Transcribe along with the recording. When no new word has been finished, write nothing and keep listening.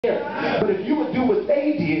But if you would do what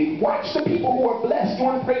they did, watch the people who are blessed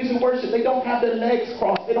doing praise and worship. They don't have their legs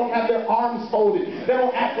crossed. They don't have their arms folded. They don't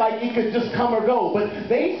act like it could just come or go. But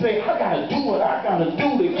they say, I got to do what I got to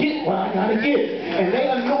do to get what I got to get. And they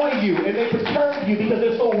annoy you and they perturb you because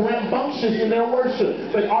they're so rambunctious in their worship.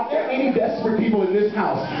 But are there any desperate people in this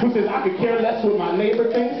house who says, I could care less what my neighbor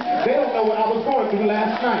thinks? They don't know what I was going through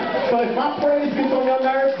last night. So if my praise gets on your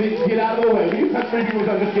nerves, then get out of the way. Will you touch three people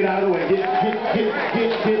and just get out of the way? Get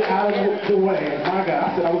out of the way. My God,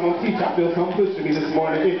 I said I was going to teach. I feel some pushing me this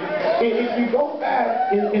morning. If you go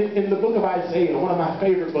back in the book of Isaiah, one of my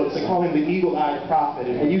favorite books, they call him the eagle-eyed prophet.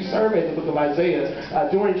 And when you survey the book of Isaiah,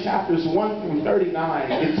 during chapters 1 through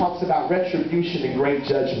 39, it talks about retribution and great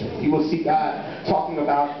judgment. You will see God talking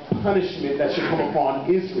about punishment that should come upon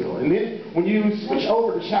Israel. And then when you switch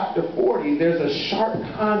over to chapter 40, there's a sharp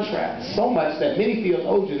contrast, so much that many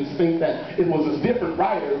theologians think that it was a different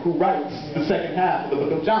writer who writes the second half of the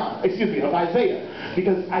book of of Isaiah.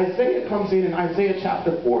 Because Isaiah comes in Isaiah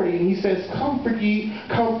chapter 40 and he says, comfort ye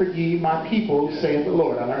my people, saith the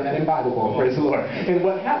Lord. I learned that in Bible Bowl, praise the Lord. And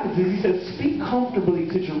what happens is he says, speak comfortably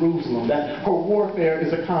to Jerusalem, that her warfare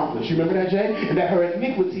is accomplished. You remember that, Jay? And that her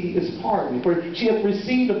iniquity is pardoned, for she hath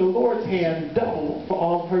received of the Lord's hand double for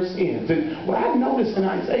all of her sins. And what I notice in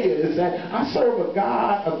Isaiah is that I serve a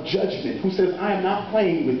God of judgment who says, I am not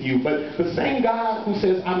playing with you. But the same God who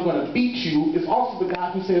says, I'm going to beat you is also the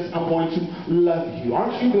God who says, I'm going to love you.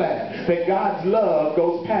 Aren't you glad that God's love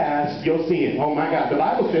goes past your sin? Oh my God. The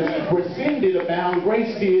Bible says, where sin did abound,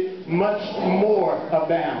 grace did much more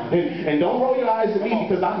abound. And don't roll your eyes at me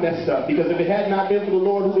because I messed up. Because if it had not been for the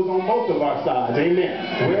Lord who was on both of our sides,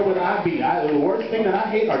 amen, where would I be? The worst thing that I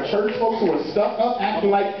hate are church folks who are stuck up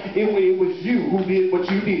acting like it was you who did what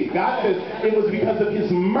you did. God says it was because of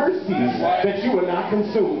his mercies that you were not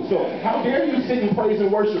consumed. So how dare you sit and praise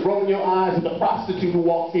and worship rolling your eyes at the prostitute who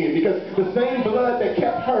walks in? Because the same blood that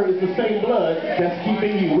kept her is the same blood that's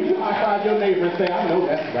keeping you. Will you high five your neighbor and say, I know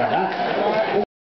that's right.